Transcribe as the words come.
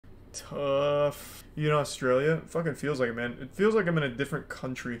Tough. You know, Australia? It fucking feels like it, man. It feels like I'm in a different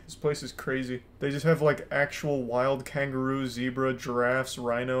country. This place is crazy. They just have, like, actual wild kangaroo, zebra, giraffes,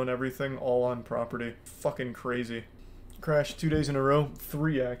 rhino, and everything all on property. Fucking crazy. Crashed 2 days in a row.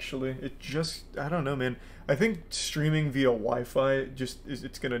 3, actually. It just... I don't know, man. I think streaming via Wi-Fi just is...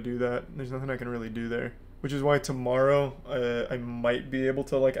 It's gonna do that. There's nothing I can really do there. Which is why tomorrow, I might be able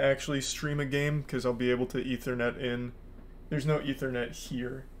to, like, actually stream a game, because I'll be able to Ethernet in. There's no Ethernet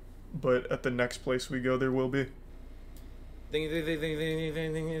here. But at the next place we go, there will be.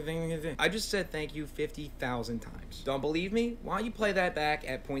 I just said thank you 50,000 times. Don't believe me? Why don't you play that back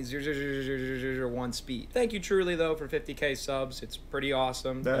at 0.00001 speed? Thank you truly, though, for 50k subs. It's pretty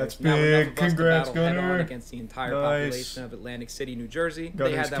awesome. That's big. Congrats, Gunnar. Against the entire population of Atlantic City, New Jersey.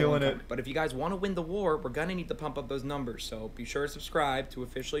 Gunner's they had that killing one it. coming. But if you guys want to win the war, we're gonna need to pump up those numbers. So be sure to subscribe to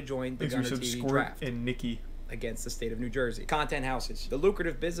officially join the GunnarTV draft. And Nikki. Against the state of New Jersey. Content houses, the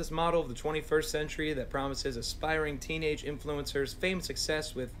lucrative business model of the 21st century that promises aspiring teenage influencers fame and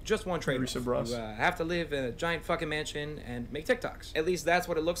success with just one trade-off. You have to live in a giant fucking mansion and make TikToks. At least that's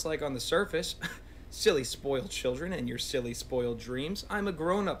what it looks like on the surface. Silly spoiled children and your silly spoiled dreams. I'm a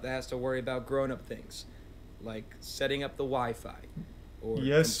grown-up that has to worry about grown-up things, like setting up the Wi-Fi. Or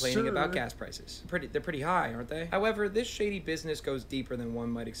complaining about gas prices. They're pretty high, aren't they? However, this shady business goes deeper than one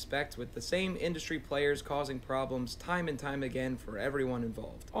might expect, with the same industry players causing problems time and time again for everyone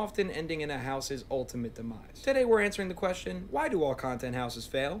involved, often ending in a house's ultimate demise. Today we're answering the question, why do all content houses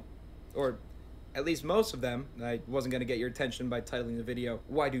fail? Or at least most of them. I wasn't going to get your attention by titling the video,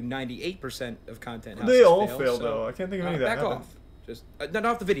 why do 98% of content houses fail? They all fail, fail, though. I can't think of any that back happened. off. Just, not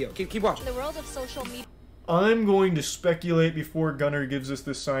off the video. Keep watching. In the world of social media... I'm going to speculate before Gunnar gives us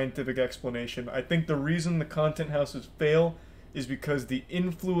the scientific explanation. I think the reason the content houses fail is because the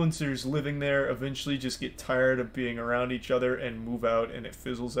influencers living there eventually just get tired of being around each other and move out, and it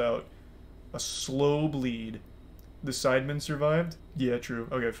fizzles out. A slow bleed. The Sidemen survived? Yeah, true.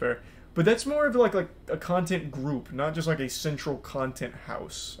 Okay, fair. But that's more of like a content group, not just like a central content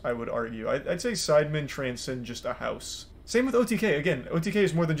house, I would argue. I'd say Sidemen transcend just a house. Same with OTK. Again, OTK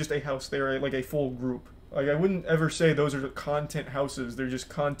is more than just a house. They're like a full group. Like, I wouldn't ever say those are content houses. They're just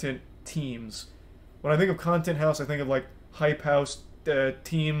content teams. When I think of content house, I think of, like, Hype House,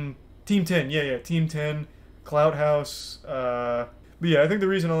 Team 10. Yeah, Team 10, Cloud House. But yeah, I think the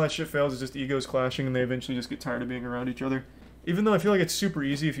reason all that shit fails is just egos clashing, and they eventually just get tired of being around each other. Even though I feel like it's super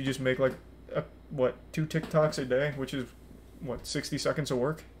easy if you just make, like, 2 TikToks a day, which is, 60 seconds of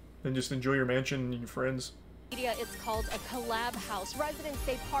work? Then just enjoy your mansion and your friends. It's called a collab house. Residents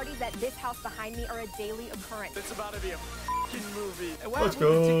say parties at this house behind me are a daily occurrence. It's about to be a f***ing movie. Let's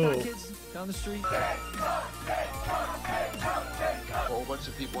go. TikTok kids down the street. A whole bunch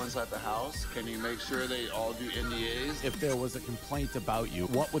of people inside the house. Can you make sure they all do NDAs? If there was a complaint about you,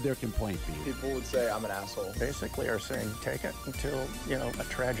 what would their complaint be? People would say I'm an asshole. Basically are saying take it until, you know, a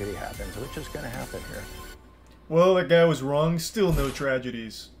tragedy happens, which is going to happen here. Well, that guy was wrong. Still no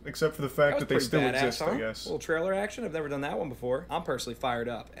tragedies. Except for the fact that they still exist, I guess. A little trailer action. I've never done that one before. I'm personally fired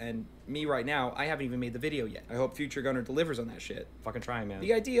up. And me right now, I haven't even made the video yet. I hope future Gunnar delivers on that shit. Fucking trying, man.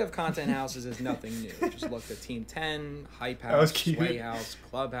 The idea of content houses is nothing new. Just look at Team 10, Hype House, Sway House,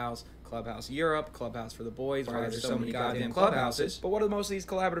 Clubhouse, Clubhouse Europe, Clubhouse for the boys. Right, there's so many goddamn clubhouses. But what do most of these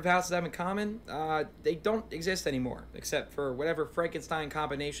collaborative houses have in common? They don't exist anymore, except for whatever Frankenstein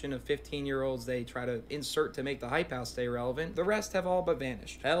combination of 15-year-olds they try to insert to make the Hype House stay relevant. The rest have all but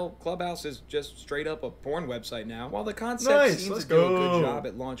vanished. Hell, Clubhouse is just straight up a porn website now. While the concept seems to do a good job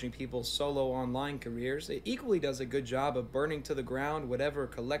at launching people's solo online careers, it equally does a good job of burning to the ground whatever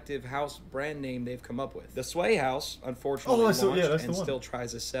collective house brand name they've come up with. The Sway House, unfortunately, launched and still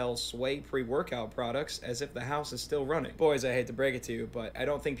tries to sell Sway pre-workout products as if the house is still running. Boys, I hate to break it to you, but I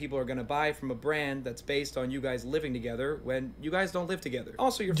don't think people are going to buy from a brand that's based on you guys living together when you guys don't live together.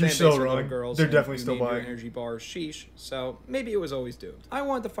 Also, your fan base are little girls. They're definitely still buying. Energy bars sheesh, so maybe it was always doomed. I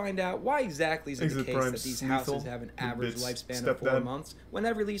wanted to find out why exactly is it the case that these houses have an average lifespan of 4 months when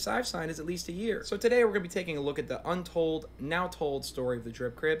every lease I've signed is at least a year. So today we're going to be taking a look at the untold, now told story of the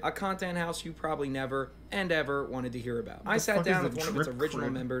Drip Crib, a content house you probably never and ever wanted to hear about. I sat down with one of its original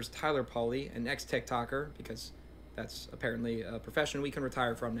members, Tyler Pauly, an ex-TikToker, because that's apparently a profession we can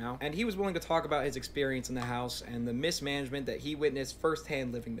retire from now. And he was willing to talk about his experience in the house and the mismanagement that he witnessed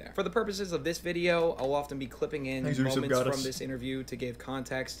firsthand living there. For the purposes of this video, I'll often be clipping in moments from this interview to give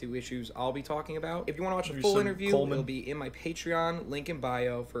context to issues I'll be talking about. If you want to watch the full interview, it'll be in my Patreon, link in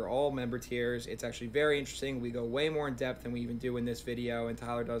bio for all member tiers. It's actually very interesting. We go way more in depth than we even do in this video, and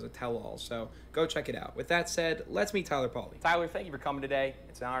Tyler does a tell-all, so go check it out. With that said, let's meet Tyler Pauly. Tyler, thank you for coming today.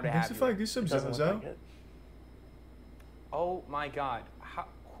 It's an honor to have you. Oh my god.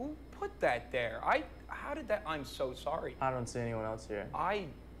 Who put that there? How did that? I'm so sorry. I don't see anyone else here.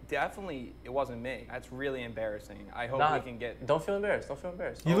 It wasn't me. That's really embarrassing. I hope we can get... Don't feel embarrassed. Don't feel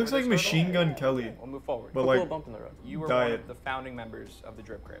embarrassed. He looks like Machine Gun Kelly. We'll move forward. But like, bump in the road. You were one of the founding members of the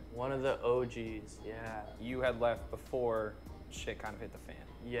Drip Crib. One of the OGs, yeah. You had left before shit kind of hit the fan.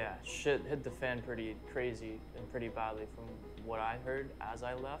 Yeah, shit hit the fan pretty crazy and pretty badly from what I heard as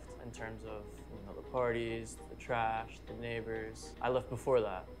I left in terms of, you know, the parties, the trash, the neighbors. I left before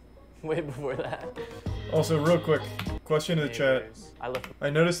that. Way before that. Also, real quick, question in the chat.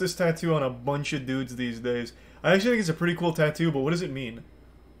 I noticed this tattoo on a bunch of dudes these days. I actually think it's a pretty cool tattoo, but what does it mean?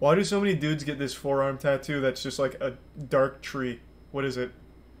 Why do so many dudes get this forearm tattoo that's just like a dark tree? What is it?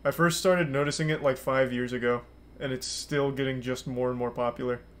 I first started noticing it like 5 years ago, and it's still getting just more and more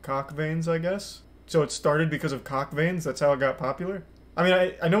popular. Cock veins, I guess? So it started because of cock veins? That's how it got popular? I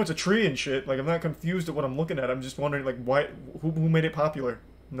mean, I know it's a tree and shit. Like, I'm not confused at what I'm looking at. I'm just wondering, like, why? Who made it popular?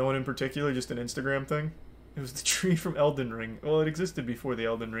 No one in particular, just an Instagram thing? It was the tree from Elden Ring. Well, it existed before the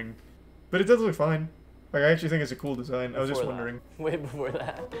Elden Ring. But it does look fine. Like, I actually think it's a cool design. I was just wondering. Way before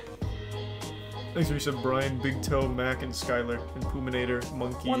that. Thanks for sub Brian, Big Toe, Mac, and Skylar, and Puminator,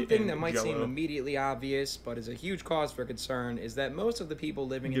 Monkey, One thing and that might Jello. seem immediately obvious, but is a huge cause for concern, is that most of the people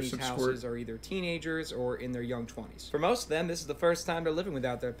living in these houses are either teenagers or in their young 20s. For most of them, this is the first time they're living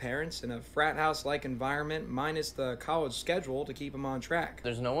without their parents in a frat house-like environment, minus the college schedule to keep them on track.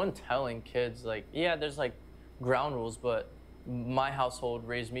 There's no one telling kids, like, yeah, there's like ground rules, but my household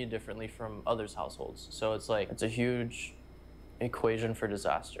raised me differently from others' households. So it's like, it's a huge equation for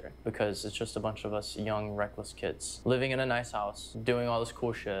disaster because it's just a bunch of us young, reckless kids living in a nice house, doing all this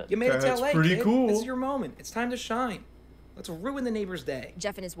cool shit. You made it to LA, pretty kid. cool. This is your moment. It's time to shine. Let's ruin the neighbor's day.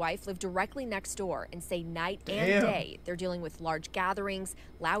 Jeff and his wife live directly next door and say night and day they're dealing with large gatherings,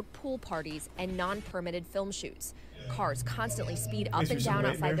 loud pool parties, and non-permitted film shoots. Cars constantly speed up and down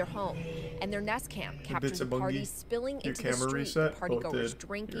outside their home, and their Nest Cam captures the parties spilling into the street, partygoers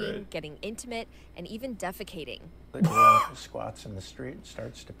drinking, getting intimate, and even defecating. The girl who squats in the street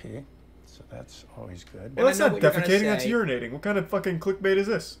starts to pee, so that's always good. Well, that's not defecating, that's urinating. What kind of fucking clickbait is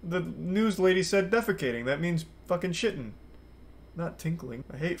this? The news lady said defecating. That means fucking shitting, not tinkling.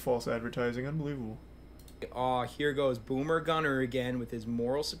 I hate false advertising. Unbelievable. Aw, here goes Boomer Gunner again with his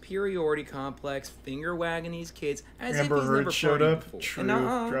moral superiority complex, finger wagging these kids as Amber if he's Heard never showed partied up. before. True.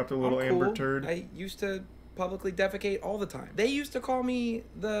 And Dropped a little I'm Amber cool. turd. I used to publicly defecate all the time. They used to call me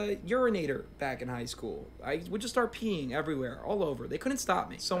the urinator back in high school. I would just start peeing everywhere, all over. They couldn't stop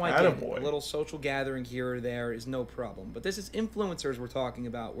me. So I get it. A little social gathering here or there is no problem. But this is influencers we're talking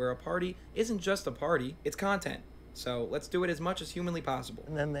about, where a party isn't just a party, it's content. So let's do it as much as humanly possible.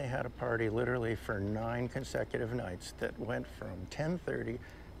 And then they had a party literally for 9 consecutive nights that went from 10:30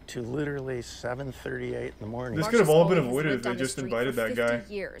 to literally 7:38 in the morning. This could have all been avoided if they just invited that guy.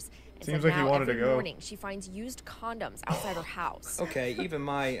 Seems like he wanted to go. Morning, she finds used condoms outside her house. Okay, even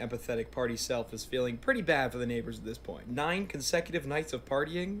my empathetic party self is feeling pretty bad for the neighbors at this point. 9 consecutive nights of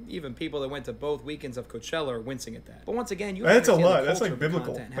partying? Even people that went to both weekends of Coachella are wincing at that. But once again, you that's a lot. That's like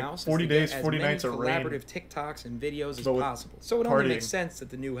biblical. Like 40 days, 40 nights of rain. Collaborative TikToks and videos as possible. So it only makes sense that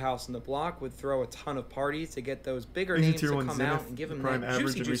the new house on the block would throw a ton of parties to get those bigger names to come out and give them that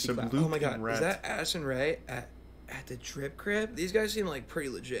juicy clout. Oh my god, is that Addison Rae at the Drip Crib? These guys seem like pretty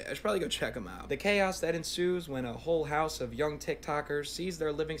legit. I should probably go check them out. The chaos that ensues when a whole house of young TikTokers sees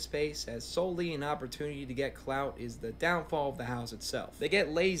their living space as solely an opportunity to get clout is the downfall of the house itself. They get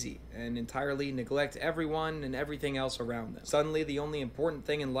lazy and entirely neglect everyone and everything else around them. Suddenly, the only important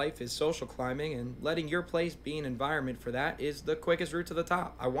thing in life is social climbing, and letting your place be an environment for that is the quickest route to the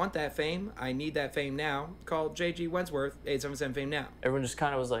top. I want that fame. I need that fame now. Call JG Wentworth, 877 Fame Now. Everyone just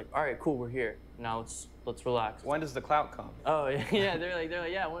kind of was like, all right, cool, we're here. Now let's relax. When does the clout come? Oh yeah, they're like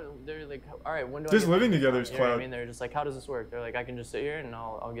yeah, they're like, all right, when do just I living together is clout? You know what clout. I mean, they're just like, how does this work? They're like, I can just sit here and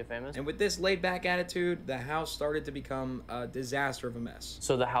I'll get famous. And with this laid-back attitude, the house started to become a disaster of a mess.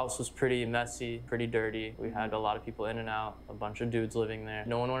 So the house was pretty messy, pretty dirty. We had a lot of people in and out, a bunch of dudes living there.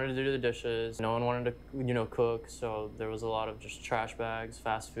 No one wanted to do the dishes. No one wanted to, cook. So there was a lot of just trash bags,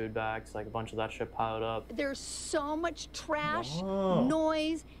 fast food bags, like a bunch of that shit piled up. There's so much trash,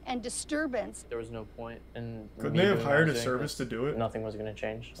 noise, and disturbance. There was no point in. Couldn't they have hired a service to do it? Nothing was going to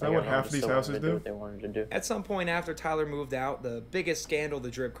change. Is that what half these houses do? What they wanted to do. At some point after Tyler moved out, the biggest scandal the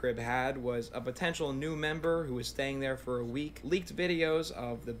Drip Crib had was a potential new member who was staying there for a week leaked videos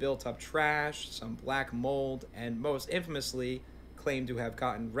of the built-up trash, some black mold, and most infamously claimed to have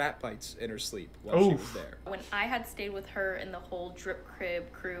gotten rat bites in her sleep while she was there. When I had stayed with her and the whole Drip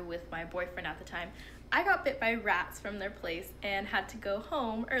Crib crew with my boyfriend at the time, I got bit by rats from their place and had to go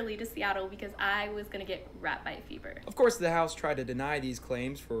home early to Seattle because I was gonna get rat bite fever. Of course, the house tried to deny these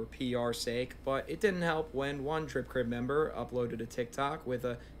claims for PR's sake, but it didn't help when one Drip Crib member uploaded a TikTok with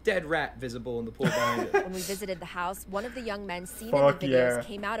a dead rat visible in the pool behind it. When we visited the house, one of the young men seen in the videos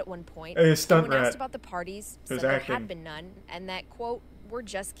came out at one point. Hey, stunt when rat. asked about the parties, said there had been none, and that, quote, we're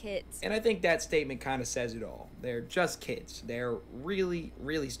just kids. And I think that statement kind of says it all. They're just kids. They're really,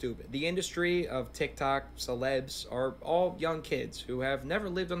 really stupid. The industry of TikTok celebs are all young kids who have never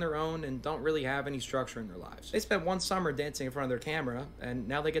lived on their own and don't really have any structure in their lives. They spent one summer dancing in front of their camera, and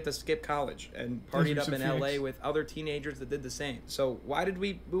now they get to skip college and partied up in LA with other teenagers that did the same. So why did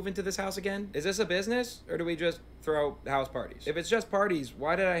we move into this house again? Is this a business, or do we just throw house parties? If it's just parties,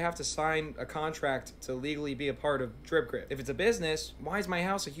 why did I have to sign a contract to legally be a part of Drip Crib? If it's a business, why is my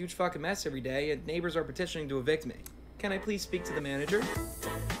house a huge fucking mess every day and neighbors are petitioning to evict me? Can I please speak to the manager?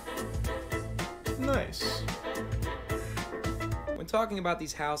 Nice. When talking about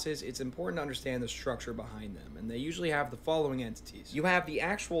these houses, it's important to understand the structure behind them, and they usually have the following entities. You have the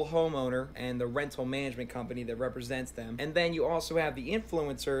actual homeowner and the rental management company that represents them, and then you also have the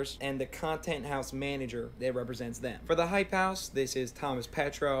influencers and the content house manager that represents them. For the Hype House, this is Thomas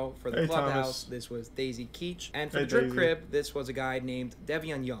Petro. For the Clubhouse, this was Daisy Keach. And for the Drip Crib, this was a guy named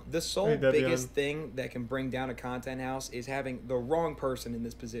Devion Young. The sole biggest thing that can bring down a content house is having the wrong person in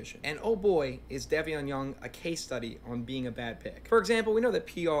this position. And oh boy, is Devion Young a case study on being a bad pick. For example, we know that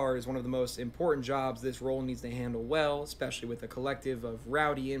PR is one of the most important jobs this role needs to handle well, especially with a collective of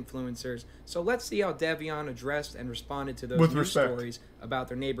rowdy influencers. So let's see how Devion addressed and responded to those news stories about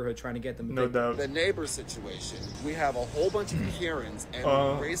their neighborhood trying to get them evicted. No doubt. The neighbor situation. We have a whole bunch of Karens and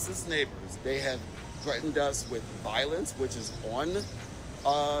racist neighbors. They have threatened us with violence, which is on,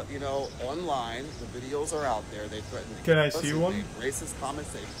 you know, online. The videos are out there. They threatened to Can I see one? Racist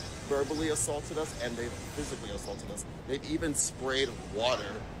comments. They verbally assaulted us and they physically assaulted us. They've even sprayed water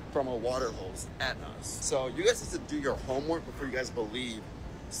from a water hose at us. So you guys have to do your homework before you guys believe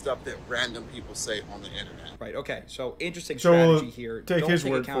stuff that random people say on the internet. Right, okay, so interesting strategy here. Take his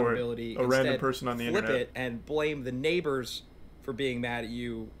word for it. A Instead, random person on the internet. Flip it and blame the neighbors for being mad at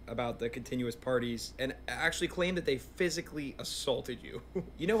you about the continuous parties and actually claim that they physically assaulted you.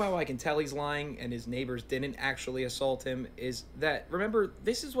 You know how I can tell he's lying and his neighbors didn't actually assault him is that, remember,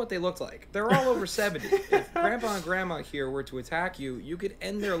 this is what they looked like. They're all over 70. If Grandpa and Grandma here were to attack you, you could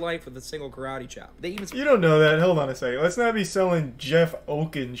end their life with a single karate chop. They even... You don't know that. Hold on a second. Let's not be selling Jeff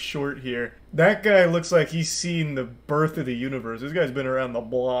Oken short here. That guy looks like he's seen the birth of the universe. This guy's been around the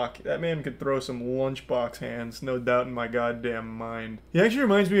block. That man could throw some lunchbox hands, no doubt in my goddamn mind. He actually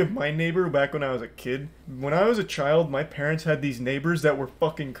reminds me of my neighbor back when I was a kid. When I was a child, my parents had these neighbors that were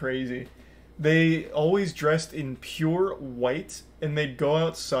fucking crazy. They always dressed in pure white, and they'd go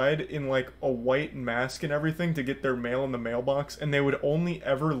outside in like a white mask and everything to get their mail in the mailbox, and they would only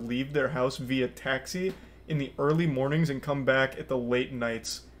ever leave their house via taxi in the early mornings and come back at the late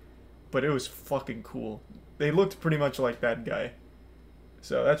nights. But it was fucking cool. They looked pretty much like that guy.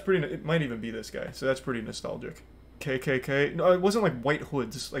 So that's pretty... It might even be this guy. So that's pretty nostalgic. KKK. No, it wasn't like white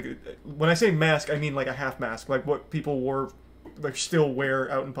hoods. Like, when I say mask, I mean like a half mask. Like what people wore, like still wear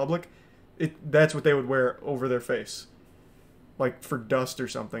out in public. That's what they would wear over their face. Like for dust or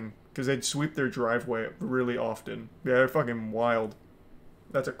something. Because they'd sweep their driveway really often. Yeah, they're fucking wild.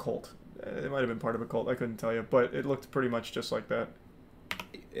 That's a cult. It might have been part of a cult. I couldn't tell you. But it looked pretty much just like that.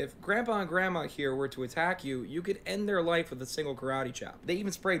 If Grandpa and Grandma here were to attack you, you could end their life with a single karate chop. They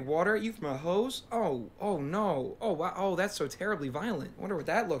even sprayed water at you from a hose? Oh no. Oh, wow. Oh, that's so terribly violent. I wonder what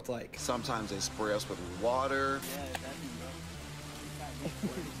that looked like. Sometimes they spray us with water.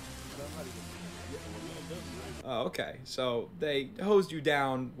 Oh, okay. So they hosed you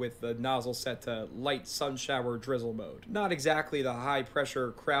down with the nozzle set to light sun shower drizzle mode. Not exactly the high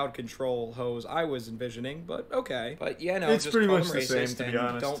pressure crowd control hose I was envisioning, but okay. But yeah, no, it's just pretty call much them the same, racist to be and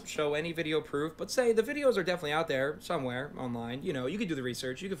honest. Don't show any video proof, but say the videos are definitely out there somewhere online. You know, you can do the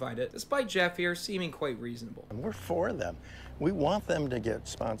research, you can find it. Despite Jeff here seeming quite reasonable. And we're for them. We want them to get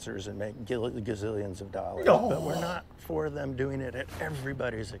sponsors and make gazillions of dollars, Oh. but we're not for them doing it at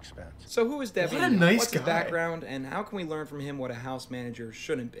everybody's expense. So who is Devion? What a nice What's his guy. background, and how can we learn from him what a house manager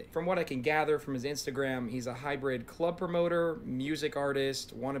shouldn't be? From what I can gather from his Instagram, he's a hybrid club promoter, music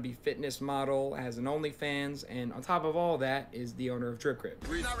artist, wannabe fitness model, has an OnlyFans, and on top of all that is the owner of Drip Crib.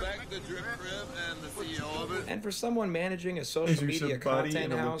 Respect the Drip Crib and the CEO of it. And for someone managing a social Is there media some body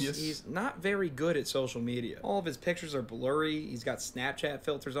content and house, Olympias? he's not very good at social media. All of his pictures are blurry blurry. He's got Snapchat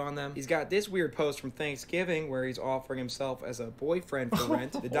filters on them. He's got this weird post from Thanksgiving where he's offering himself as a boyfriend for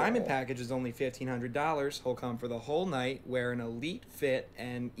rent. The diamond package is only $1,500. He'll come for the whole night, wear an elite fit,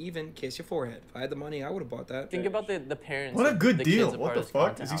 and even kiss your forehead. If I had the money, I would have bought that. Think about the parents. What a good deal. What the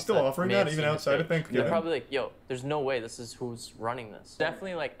fuck? Is he still offering that even outside of Thanksgiving? They're probably like, yo, there's no way this is who's running this.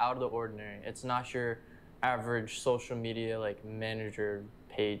 Definitely like out of the ordinary. It's not your average social media like manager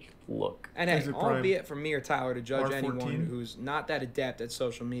page look. And hey, albeit from me or Tyler to judge anyone who's not that adept at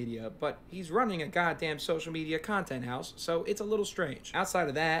social media, but he's running a goddamn social media content house, so it's a little strange. Outside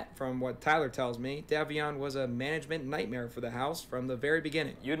of that, from what Tyler tells me, Devion was a management nightmare for the house from the very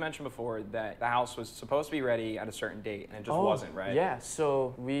beginning. You had mentioned before that the house was supposed to be ready at a certain date, and it just wasn't, right? Yeah,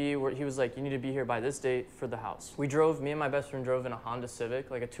 so he was like, you need to be here by this date for the house. We drove, me and my best friend drove in a Honda Civic,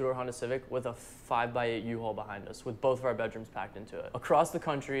 like a two-door Honda Civic with a 5x8 U-Haul behind us with both of our bedrooms packed into it. Across the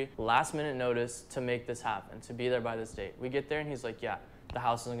country, last minute notice to make this happen, to be there by this date. We get there and he's like, yeah, the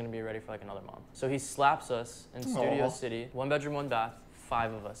house isn't gonna be ready for like another month. So he slaps us in Studio City, 1 bedroom, 1 bath,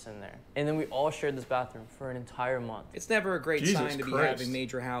 5 of us in there. And then we all shared this bathroom for an entire month. It's never a great sign to be having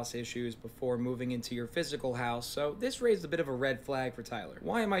major house issues before moving into your physical house, so this raised a bit of a red flag for Tyler.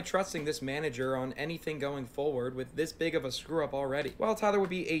 Why am I trusting this manager on anything going forward with this big of a screw up already? Well, Tyler would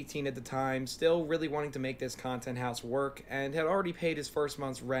be 18 at the time, still really wanting to make this content house work, and had already paid his first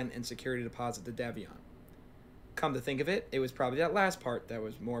month's rent and security deposit to Devion. Come to think of it, it was probably that last part that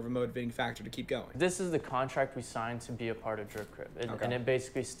was more of a motivating factor to keep going. This is the contract we signed to be a part of Drip Crib. And it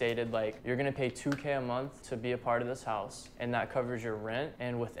basically stated like, you're gonna pay $2K a month to be a part of this house, and that covers your rent,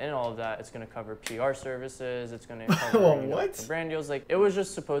 and within all of that, it's gonna cover PR services, it's gonna cover for brand deals. Like, it was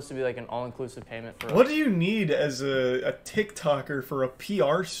just supposed to be like an all-inclusive payment for What do you need as a TikToker for a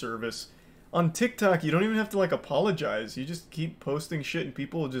PR service? On TikTok, you don't even have to, like, apologize. You just keep posting shit and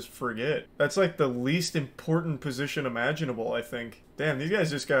people will just forget. That's, like, the least important position imaginable, I think. Damn, these guys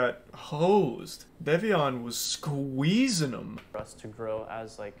just got hosed. Devion was squeezing them. For us to grow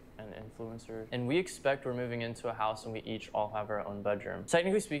as, like, an influencer. And we expect we're moving into a house and we each all have our own bedroom.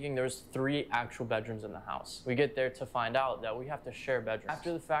 Technically speaking, there was 3 actual bedrooms in the house. We get there to find out that we have to share bedrooms.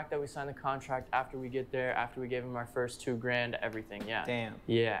 After the fact that we signed the contract, after we get there, after we gave him our first $2 grand, everything, yeah. Damn.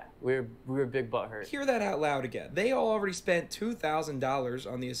 Yeah, we were big butthurt. Hear that out loud again. They all already spent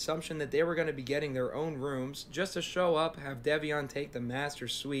 $2,000 on the assumption that they were going to be getting their own rooms just to show up, have Devion take the master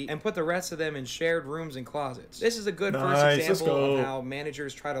suite, and put the rest of them in shared rooms and closet. This is a good first example of how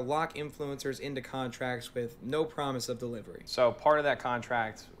managers try to lock influencers into contracts with no promise of delivery. So part of that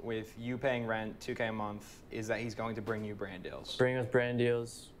contract with you paying rent, $2K a month, is that he's going to bring you brand deals. Bring us brand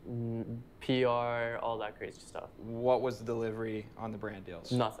deals, PR, all that crazy stuff. What was the delivery on the brand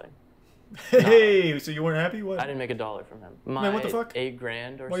deals? Nothing. Hey, so you weren't happy? What? I didn't make $1 from him. Man, what the fuck? $8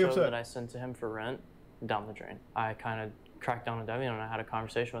 grand or so that I sent to him for rent, down the drain. I kind of cracked down on Devion and I had a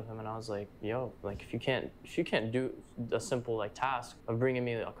conversation with him and I was like, yo, like if you can't do a simple like task of bringing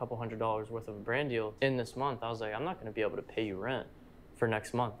me a couple $100s worth of a brand deal in this month, I was like, I'm not gonna be able to pay you rent for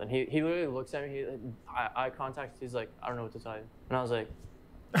next month. And he literally looks at me, eye contact, he's like, I don't know what to tell you. And I was like,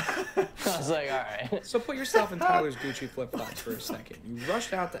 all right. So put yourself in Tyler's Gucci flip-flops for a second. You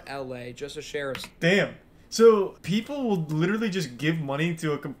rushed out to LA just to share a... Damn. So people will literally just give money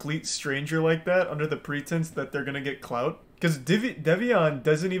to a complete stranger like that under the pretense that they're gonna get clout? Because Devion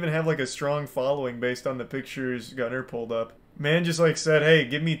doesn't even have like a strong following based on the pictures Gunnar pulled up. Man just like said, hey,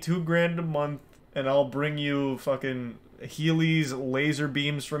 give me $2 grand a month and I'll bring you fucking Heelys laser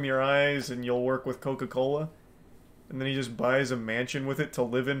beams from your eyes and you'll work with Coca-Cola. And then he just buys a mansion with it to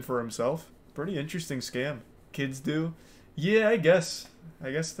live in for himself. Pretty interesting scam. Kids do. Yeah, I guess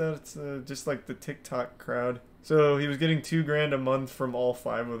that's just like the TikTok crowd. So he was getting $2 grand a month from all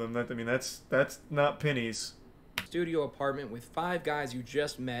 5 of them. That's not pennies. Studio apartment with 5 guys you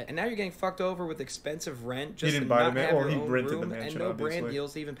just met, and now you're getting fucked over with expensive rent just to not have your own rented room the mansion, and no obviously. brand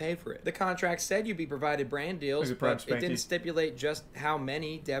deals to even pay for it. The contract said you'd be provided brand deals, but it didn't stipulate just how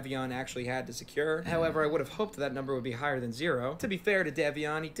many Devion actually had to secure. However, I would have hoped that number would be higher than 0. To be fair to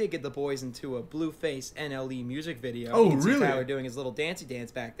Devion, he did get the boys into a Blueface NLE music video. Oh, you can really? see Tyler doing his little dancey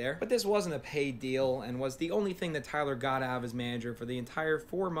dance back there. But this wasn't a paid deal and was the only thing that Tyler got out of his manager for the entire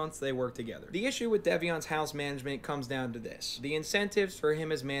 4 months they worked together. The issue with Devion's house management comes down to this. The incentives for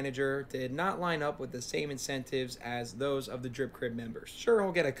him as manager did not line up with the same incentives as those of the Drip Crib members. Sure,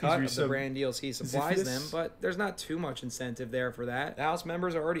 he'll get a cut of the brand deals he supplies them, but there's not too much incentive there for that. The house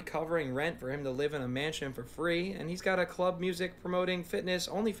members are already covering rent for him to live in a mansion for free, and he's got a club music promoting fitness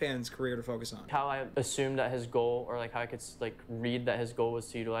OnlyFans career to focus on. How I assumed that his goal, or like how I could like read that his goal was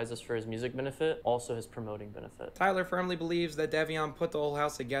to utilize this for his music benefit, also his promoting benefit. Tyler firmly believes that Devion put the whole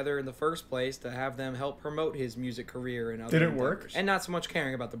house together in the first place to have them help promote his music music career and other Did it endeavors, work? and not so much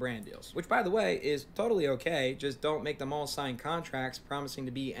caring about the brand deals, which, by the way, is totally okay. Just don't make them all sign contracts promising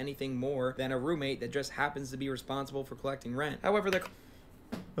to be anything more than a roommate that just happens to be responsible for collecting rent. However,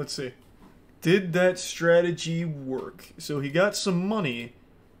 let's see. Did that strategy work? So he got some money,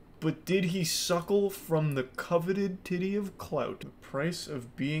 but did he suckle from the coveted titty of clout? The price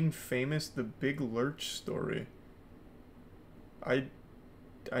of being famous, the Big Lurch story. I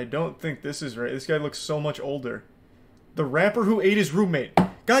don't think this is right. This guy looks so much older. The rapper who ate his roommate.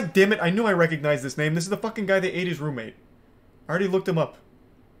 God damn it, I knew I recognized this name. This is the fucking guy that ate his roommate. I already looked him up.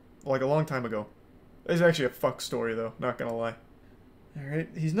 Like a long time ago. This is actually a fuck story though, not gonna lie. Alright,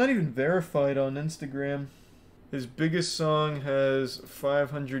 he's not even verified on Instagram. His biggest song has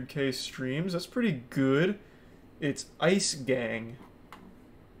 500k streams. That's pretty good. It's Ice Gang.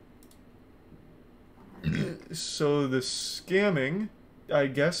 So the scamming, I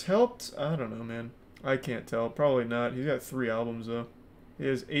guess, helped? I don't know, man. I can't tell. Probably not. He's got 3 albums, though. He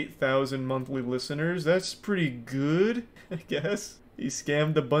has 8,000 monthly listeners. That's pretty good, I guess. He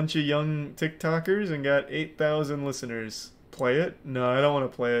scammed a bunch of young TikTokers and got 8,000 listeners. Play it? No, I don't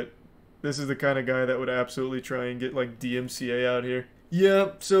want to play it. This is the kind of guy that would absolutely try and get, like, DMCA out here.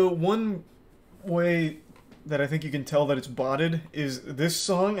 Yeah, so one way that I think you can tell that it's botted is this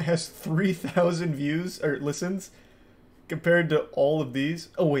song has 3,000 views, or listens, compared to all of these.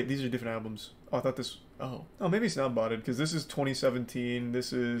 Oh, wait, these are different albums. Oh, I thought this... Oh, maybe it's not botted, because this is 2017.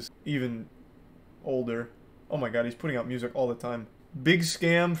 This is even older. Oh my god, he's putting out music all the time. Big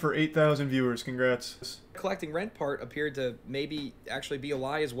scam for 8,000 viewers. Congrats. Collecting rent part appeared to maybe actually be a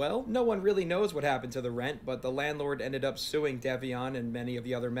lie as well. No one really knows what happened to the rent, but the landlord ended up suing Devion and many of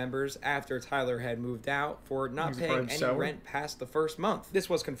the other members after Tyler had moved out for not paying any rent past the first month. This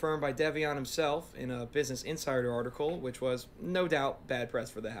was confirmed by Devion himself in a Business Insider article, which was no doubt bad press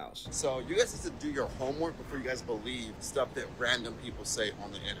for the house. So you guys need to do your homework before you guys believe stuff that random people say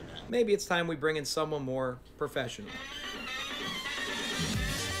on the internet. Maybe it's time we bring in someone more professional.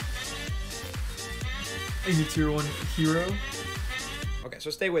 He's a tier 1 hero. Okay,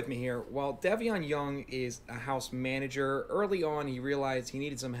 so stay with me here. While Devion Young is a house manager, early on he realized he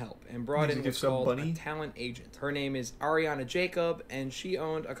needed some help and brought in what's called a talent agent. Her name is Ariana Jacob, and she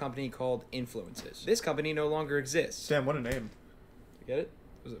owned a company called Influences. This company no longer exists. Damn, what a name. You get it?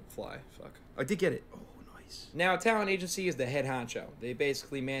 Was it Fly? Fuck. I did get it. Oh. Now, a talent agency is the head honcho. They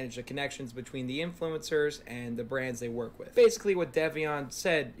basically manage the connections between the influencers and the brands they work with. Basically what Devion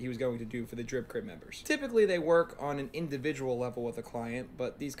said he was going to do for the Drip Crib members. Typically, they work on an individual level with a client,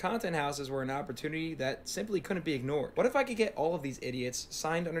 but these content houses were an opportunity that simply couldn't be ignored. What if I could get all of these idiots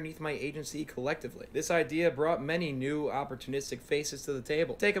signed underneath my agency collectively? This idea brought many new opportunistic faces to the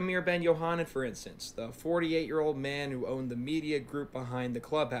table. Take Amir Ben Yohanan, for instance, the 48-year-old man who owned the media group behind the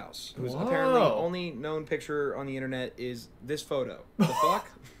Clubhouse, whose apparently only known picture on the internet is this photo. The fuck?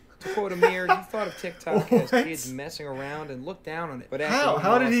 To quote Amir, he thought of TikTok as kids messing around and looked down on it. But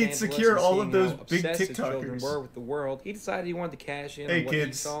how did he secure all of those big TikTokers? Were with the world, he decided he wanted to cash in on what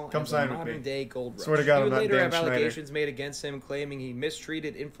kids, he saw come as sign a with me. modern-day gold rush. Swear to God, he would I'm not later Dan have Schneider. allegations made against him, claiming he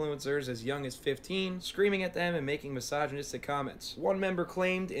mistreated influencers as young as 15, screaming at them and making misogynistic comments. One member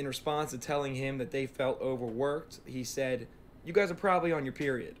claimed, in response to telling him that they felt overworked, he said, "You guys are probably on your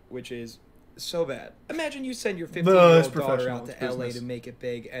period," which is so bad. Imagine you send your 15-year-old daughter out to LA to make it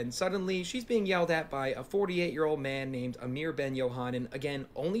big, and suddenly she's being yelled at by a 48-year-old man named Amir Ben Yohanan. Again,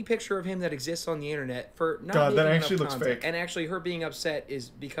 only picture of him that exists on the internet for not making enough content. Fake. And actually, her being upset is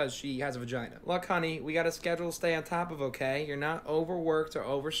because she has a vagina. Look, honey, we got a schedule to stay on top of, okay? You're not overworked or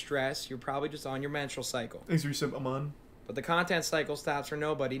overstressed. You're probably just on your menstrual cycle. Thanks, Recep Aman. But the content cycle stops for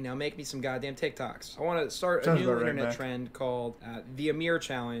nobody. Now make me some goddamn TikToks. I want to start a new internet trend called the Amir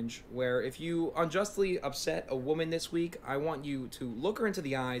Challenge, where if you unjustly upset a woman this week, I want you to look her into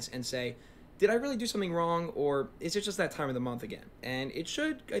the eyes and say, did I really do something wrong, or is it just that time of the month again? And it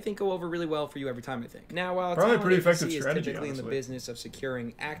should, I think, go over really well for you every time, I think. Now, while a talent agency is typically in the business of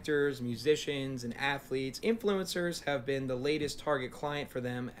securing actors, musicians, and athletes, influencers have been the latest target client for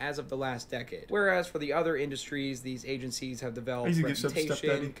them as of the last decade. Whereas for the other industries, these agencies have developed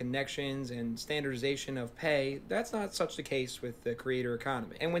reputation, connections, and standardization of pay. That's not such the case with the creator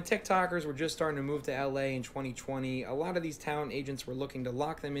economy. And when TikTokers were just starting to move to LA in 2020, a lot of these talent agents were looking to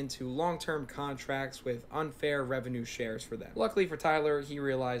lock them into long-term contracts with unfair revenue shares for them. Luckily for Tyler, he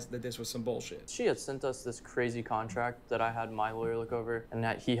realized that this was some bullshit. She had sent us this crazy contract that I had my lawyer look over and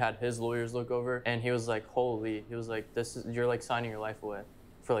that he had his lawyers look over, and he was like, holy, he was like, this is, you're like signing your life away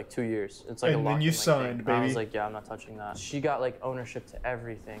for like 2 years. It's like and a lock-in, then you signed, thing. baby. I was like, yeah, I'm not touching that. She got like ownership to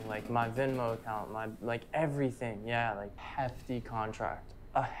everything, like my Venmo account, my like everything. Yeah, like hefty contract.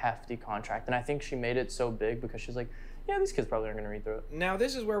 a hefty contract. And I think she made it so big because she's like, yeah, these kids probably aren't going to read through it. Now,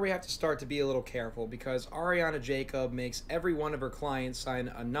 this is where we have to start to be a little careful because Ariana Jacob makes every one of her clients sign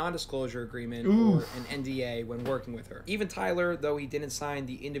a non-disclosure agreement or an NDA when working with her. Even Tyler, though he didn't sign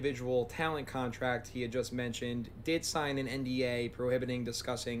the individual talent contract he had just mentioned, did sign an NDA prohibiting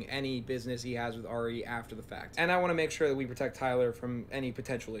discussing any business he has with Ari after the fact. And I want to make sure that we protect Tyler from any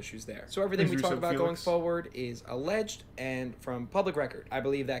potential issues there. So everything we talk about going forward is alleged and from public record. I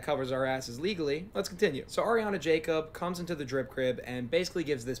believe that covers our asses legally. Let's continue. So Ariana Jacob comes into the drip crib and basically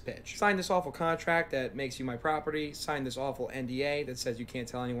gives this pitch. Sign this awful contract that makes you my property, sign this awful NDA that says you can't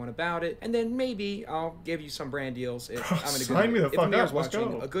tell anyone about it, and then maybe I'll give you some brand deals if I'm in a good mood. Sign me the fuck up, let's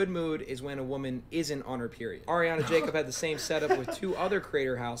go. A good mood is when a woman isn't on her period. Ariana Jacob had the same setup with two other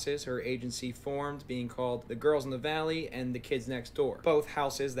creator houses her agency formed, being called The Girls in the Valley and The Kids Next Door. Both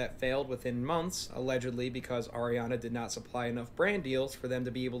houses that failed within months, allegedly because Ariana did not supply enough brand deals for them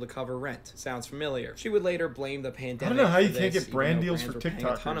to be able to cover rent. Sounds familiar. She would later blame the pandemic. I don't know how you can't get brand deals for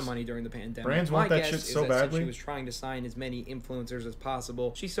TikTokers. A ton of money during the pandemic. Brands want that shit so badly. She was trying to sign as many influencers as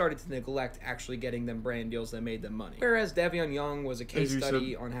possible. She started to neglect actually getting them brand deals that made them money. Whereas Devion Young was a case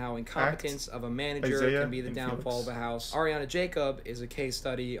study on how incompetence of a manager can be the downfall of a house. Ariana Jacob is a case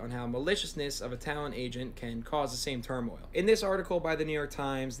study on how maliciousness of a talent agent can cause the same turmoil. In this article by the New York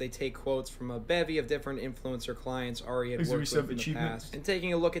Times, they take quotes from a bevy of different influencer clients Ari had worked with in the past. And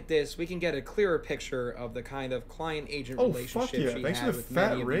taking a look at this, we can get a clearer picture of the kind of client-agent relationship she had with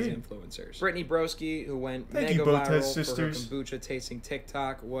many of these influencers. Brittany Broski, who went mega viral for her kombucha-tasting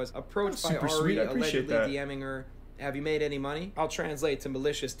TikTok, was approached by Ari, allegedly DMing her, "Have you made any money?" I'll translate to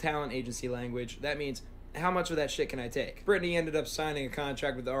malicious talent agency language. That means, how much of that shit can I take? Brittany ended up signing a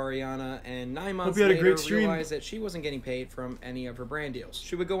contract with Ariana, and 9 months later realized that she wasn't getting paid from any of her brand deals.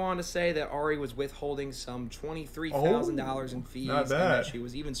 She would go on to say that Ari was withholding some $23,000 in fees, and that she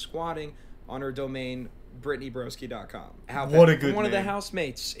was even squatting on her domain BrittanyBroski.com. What a good one of the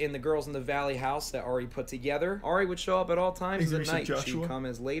housemates in the Girls in the Valley house that Ari put together. Ari would show up at all times of the night. She'd come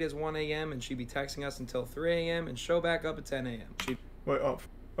as late as 1 a.m. and she'd be texting us until 3 a.m. and show back up at 10 a.m. Wait, well,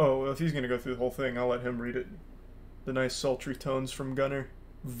 if he's gonna go through the whole thing, I'll let him read it. The nice sultry tones from Gunnar.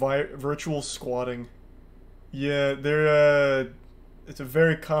 Virtual squatting. Yeah, it's a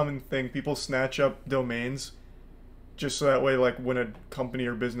very common thing. People snatch up domains just so that way, like, when a company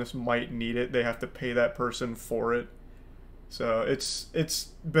or business might need it, they have to pay that person for it. So it's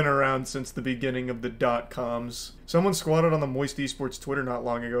been around since the beginning of the .coms. Someone squatted on the Moist Esports Twitter not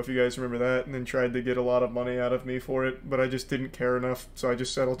long ago, if you guys remember that, and then tried to get a lot of money out of me for it, but I just didn't care enough, so I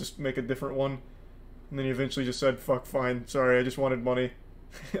just said I'll just make a different one. And then he eventually just said, fuck, fine, sorry, I just wanted money.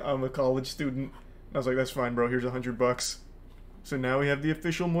 I'm a college student. I was like, that's fine, bro, here's $100. So now we have the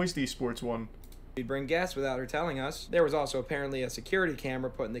official Moist Esports one. We'd bring guests without her telling us. There was also apparently a security camera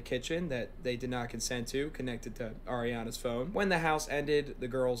put in the kitchen that they did not consent to, connected to Ariana's phone. When the house ended, the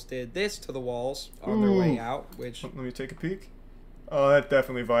girls did this to the walls on their way out, which... Let me take a peek. Oh, that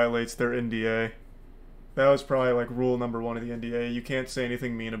definitely violates their NDA. That was probably like rule number 1 of the NDA. You can't say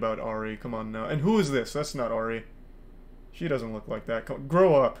anything mean about Ari. Come on now. And who is this? That's not Ari. She doesn't look like that.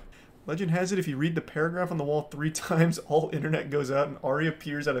 Grow up. Legend has it if you read the paragraph on the wall 3 times, all internet goes out and Ari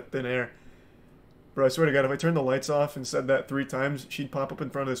appears out of thin air. Bro, I swear to God, if I turned the lights off and said that 3 times, she'd pop up in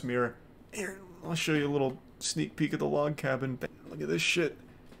front of this mirror. Here, I'll show you a little sneak peek of the log cabin. Look at this shit.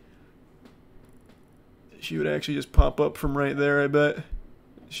 She would actually just pop up from right there, I bet.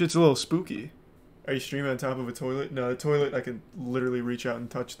 Shit's a little spooky. Are you streaming on top of a toilet? No, the toilet I could literally reach out and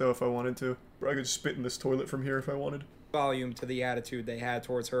touch, though, if I wanted to. Bro, I could spit in this toilet from here if I wanted. Volume to the attitude they had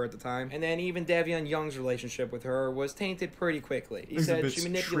towards her at the time. And then even Devion Young's relationship with her was tainted pretty quickly. He said she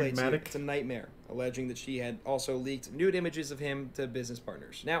manipulates you. It's a nightmare, alleging that she had also leaked nude images of him to business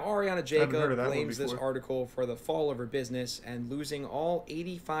partners. Now, Ariana Jacob blames this article for the fall of her business and losing all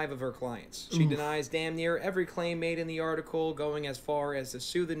 85 of her clients. She denies damn near every claim made in the article, going as far as to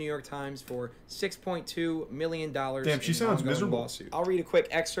sue the New York Times for $6.2 million Damn, she sounds miserable. Lawsuit. I'll read a quick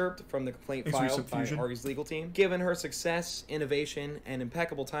excerpt from the complaint filed by Ari's legal team. Given her success, innovation, and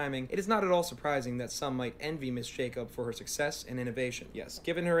impeccable timing, it is not at all surprising that some might envy Miss Jacob for her success and innovation. Yes,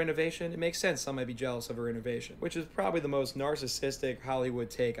 given her innovation, it makes sense some might be jealous of her innovation, which is probably the most narcissistic Hollywood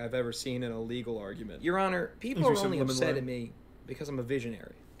take I've ever seen in a legal argument. Your Honor, people are only upset at me because I'm a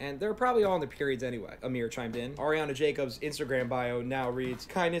visionary. And they're probably all in their periods anyway. Amir chimed in. Ariana Jacob's Instagram bio now reads,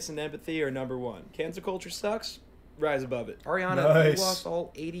 kindness and empathy are #1. Cancel culture sucks? rise above it. Ariana, you lost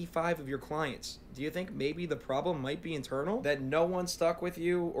all 85 of your clients. Do you think maybe the problem might be internal? That no one stuck with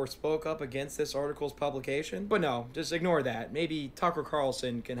you or spoke up against this article's publication? But no, just ignore that. Maybe Tucker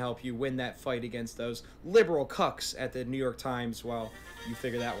Carlson can help you win that fight against those liberal cucks at the New York Times while you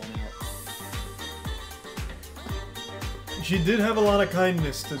figure that one out. She did have a lot of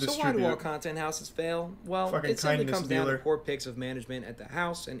kindness to distribute. So why do all content houses fail? Well, it simply comes down to poor picks of management at the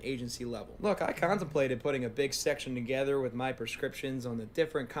house and agency level. Look, I contemplated putting a big section together with my prescriptions on the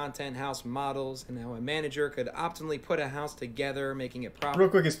different content house models and how a manager could optimally put a house together, making it proper. Real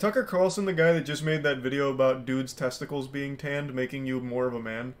quick, is Tucker Carlson the guy that just made that video about dudes' testicles being tanned, making you more of a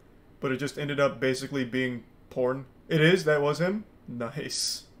man? But it just ended up basically being porn? It is? That was him?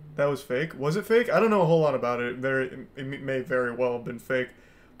 Nice. That was fake? Was it fake? I don't know a whole lot about it. It may very well have been fake.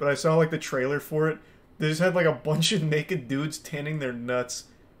 But I saw like the trailer for it. They just had like a bunch of naked dudes tanning their nuts.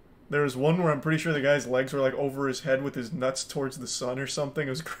 There was one where I'm pretty sure the guy's legs were like over his head with his nuts towards the sun or something.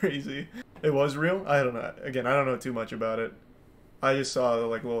 It was crazy. It was real? I don't know. Again, I don't know too much about it. I just saw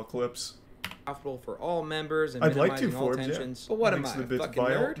like little clips. Profitable for all members and minimizing all tensions. But what am I, a fucking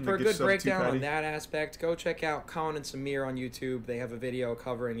nerd? For a good breakdown on that aspect, go check out Colin and Samir on YouTube. They have a video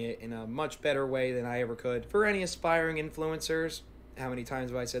covering it in a much better way than I ever could. For any aspiring influencers, how many times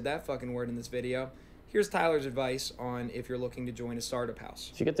have I said that fucking word in this video? Here's Tyler's advice on if you're looking to join a startup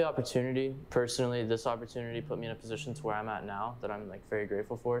house. If you get the opportunity, personally, this opportunity put me in a position to where I'm at now that I'm like very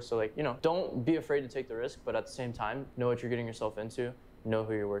grateful for. So like, you know, don't be afraid to take the risk, but at the same time, know what you're getting yourself into. Know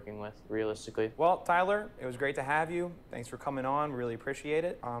who you're working with, realistically. Well, Tyler, it was great to have you. Thanks for coming on. Really appreciate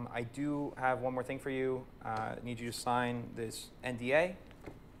it. I do have one more thing for you. I need you to sign this NDA.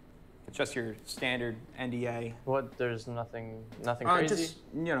 It's just your standard NDA. What? There's nothing crazy? Just,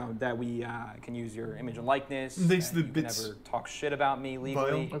 you know, that we can use your image and likeness. Thanks you can never talk shit about me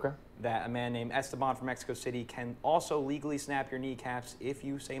legally. Okay. That a man named Esteban from Mexico City can also legally snap your kneecaps if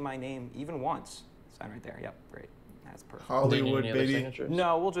you say my name even once. Sign right there. Yep, great. That's perfect. Hollywood, baby.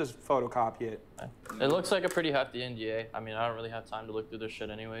 No, we'll just photocopy it. It looks like a pretty hefty NDA. I mean, I don't really have time to look through this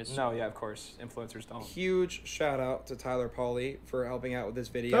shit anyways. No, yeah, of course. Influencers don't. Huge shout out to Tyler Pauly for helping out with this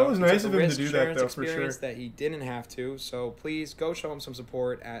video. That was nice of him to do that, though, for sure. That he didn't have to, so please go show him some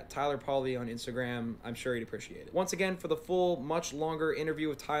support at Tyler Pauly on Instagram. I'm sure he'd appreciate it. Once again, for the full, much longer interview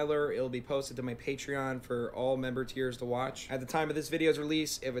with Tyler, it'll be posted to my Patreon for all member tiers to watch. At the time of this video's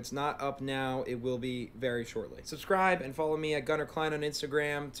release, if it's not up now, it will be very shortly. Subscribe and follow me at GunnarKlein on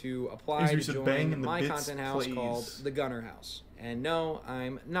Instagram to apply to join my content house called The Gunnar House. And no,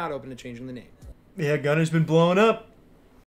 I'm not open to changing the name. Yeah, Gunnar's been blowing up.